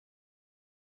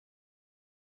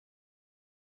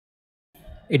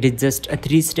It is just a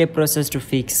 3-step process to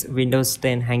fix Windows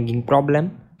 10 hanging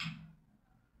problem.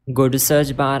 Go to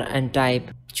search bar and type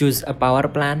choose a power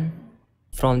plan.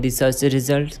 From the search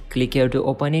result, click here to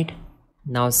open it.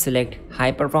 Now select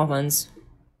high performance.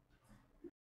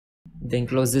 Then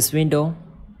close this window.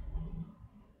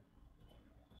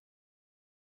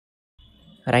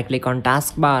 Right click on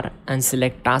taskbar and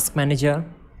select task manager.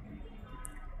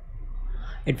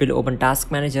 It will open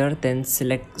task manager, then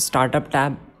select startup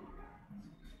tab.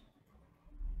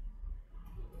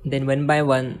 Then one by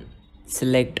one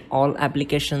select all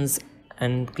applications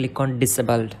and click on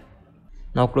disabled.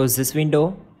 Now close this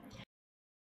window.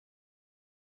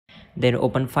 Then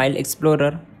open file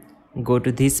explorer, go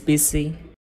to this PC,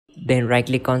 then right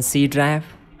click on C drive.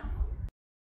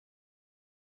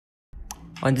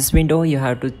 On this window you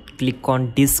have to click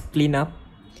on disk cleanup.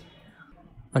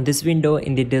 On this window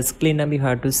in the disk cleanup you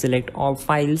have to select all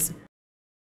files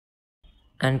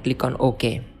and click on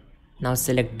OK. Now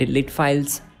select delete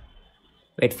files,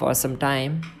 wait for some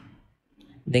time,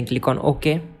 then click on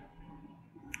OK.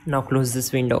 Now close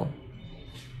this window.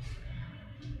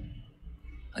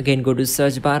 Again go to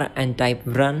search bar and type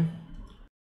run.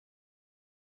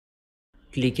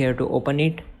 Click here to open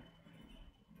it,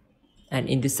 and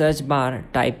in the search bar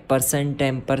type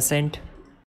 %temp%.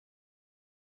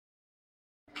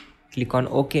 Click on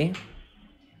OK.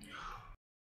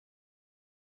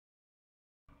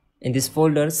 In this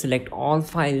folder select all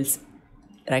files,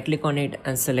 right click on it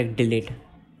and select delete.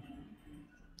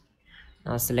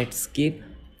 Now select skip.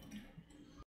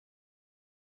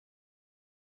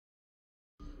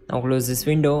 Now close this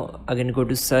window. Again go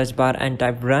to search bar and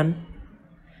type run.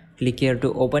 Click here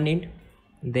to open it,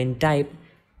 then type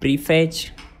prefetch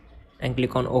and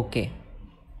click on OK.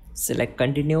 Select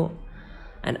continue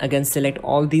and again select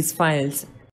all these files,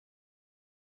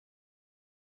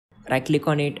 right click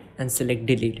on it and select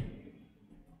delete.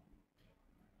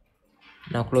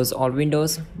 Now close all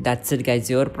windows. That's it guys,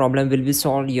 your problem will be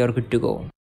solved, you're good to go.